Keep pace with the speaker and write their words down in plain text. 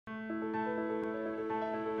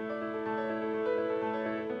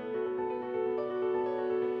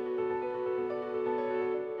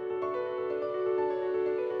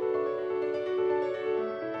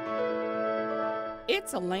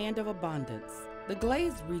It's a land of abundance. The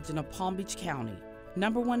Glades region of Palm Beach County,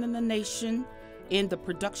 #1 in the nation in the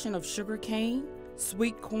production of sugarcane,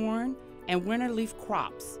 sweet corn, and winter leaf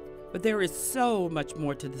crops. But there is so much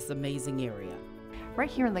more to this amazing area. Right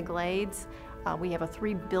here in the Glades, we have a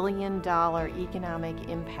 $3 billion economic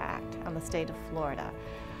impact on the state of Florida.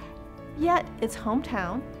 Yet it's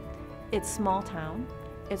hometown, it's small town,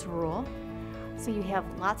 it's rural, so you have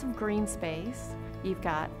lots of green space, you've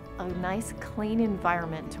got a nice clean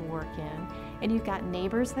environment to work in, and you've got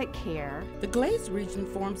neighbors that care. The Glades region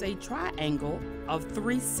forms a triangle of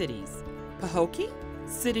 3 cities. Pahokee,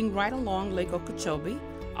 sitting right along Lake Okeechobee,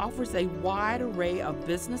 offers a wide array of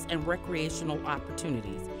business and recreational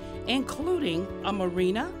opportunities, including a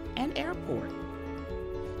marina and airport.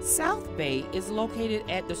 South Bay is located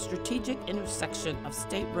at the strategic intersection of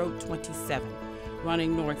State Road 27,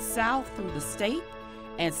 running north-south through the state,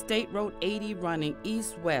 and State Road 80 running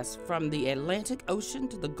east-west from the Atlantic Ocean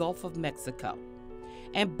to the Gulf of Mexico.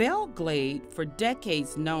 And Belle Glade, for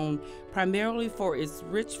decades known primarily for its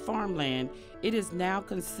rich farmland, it is now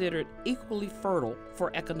considered equally fertile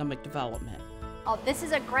for economic development. Oh, this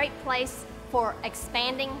is a great place for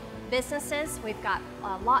expanding businesses. We've got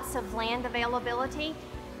lots of land availability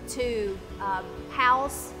to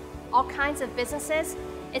house all kinds of businesses.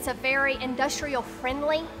 It's a very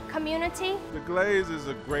industrial-friendly community. The Glades is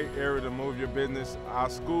a great area to move your business. Our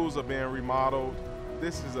schools are being remodeled.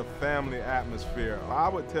 This is a family atmosphere. I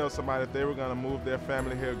would tell somebody if they were going to move their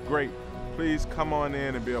family here, great. Please come on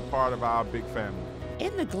in and be a part of our big family.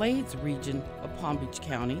 In the Glades region of Palm Beach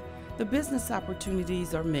County, the business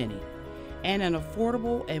opportunities are many, and an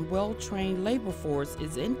affordable and well-trained labor force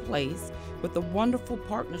is in place with the wonderful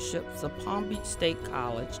partnerships of Palm Beach State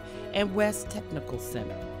College and West Technical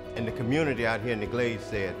Center. And the community out here in the Glades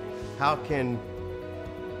said, how can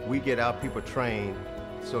we get our people trained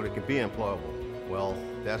so they can be employable? Well,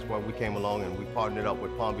 that's why we came along and we partnered up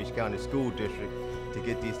with Palm Beach County School District to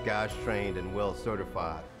get these guys trained and well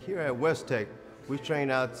certified. Here at West Tech, we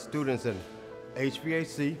train our students in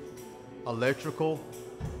HVAC, electrical,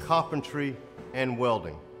 carpentry, and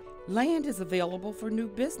welding. Land is available for new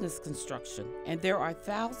business construction, and there are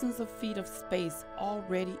thousands of feet of space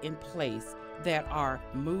already in place that are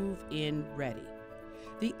move-in ready.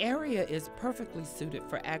 The area is perfectly suited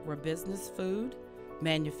for agribusiness, food,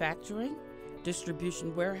 manufacturing,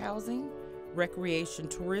 distribution warehousing, recreation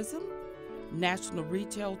tourism, national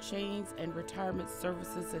retail chains, and retirement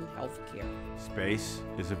services and healthcare. Space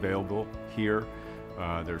is available here.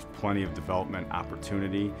 There's plenty of development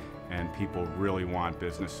opportunity, and people really want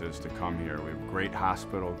businesses to come here. We have a great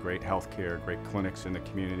hospital, great healthcare, great clinics in the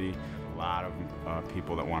community, a lot of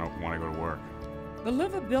people that want to go to work. The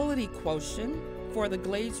livability quotient for the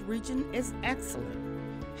Glades region is excellent.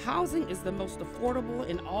 Housing is the most affordable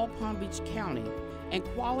in all Palm Beach County, and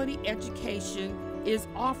quality education is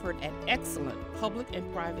offered at excellent public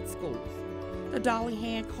and private schools. The Dolly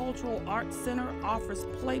Hand Cultural Arts Center offers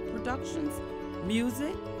play productions,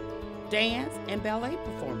 music, dance, and ballet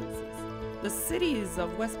performances. The cities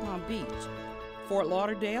of West Palm Beach, Fort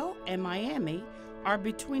Lauderdale, and Miami are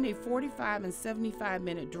between a 45 and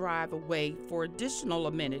 75-minute drive away for additional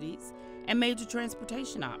amenities and major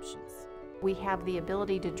transportation options. We have the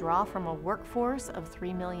ability to draw from a workforce of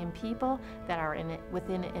 3 million people that are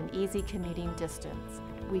within an easy commuting distance.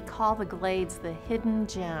 We call the Glades the hidden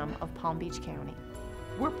gem of Palm Beach County.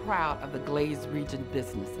 We're proud of the Glades region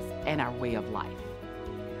businesses and our way of life.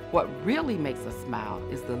 What really makes us smile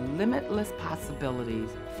is the limitless possibilities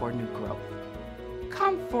for new growth.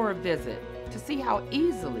 Come for a visit to see how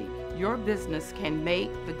easily your business can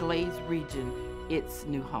make the Glades region its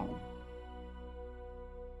new home.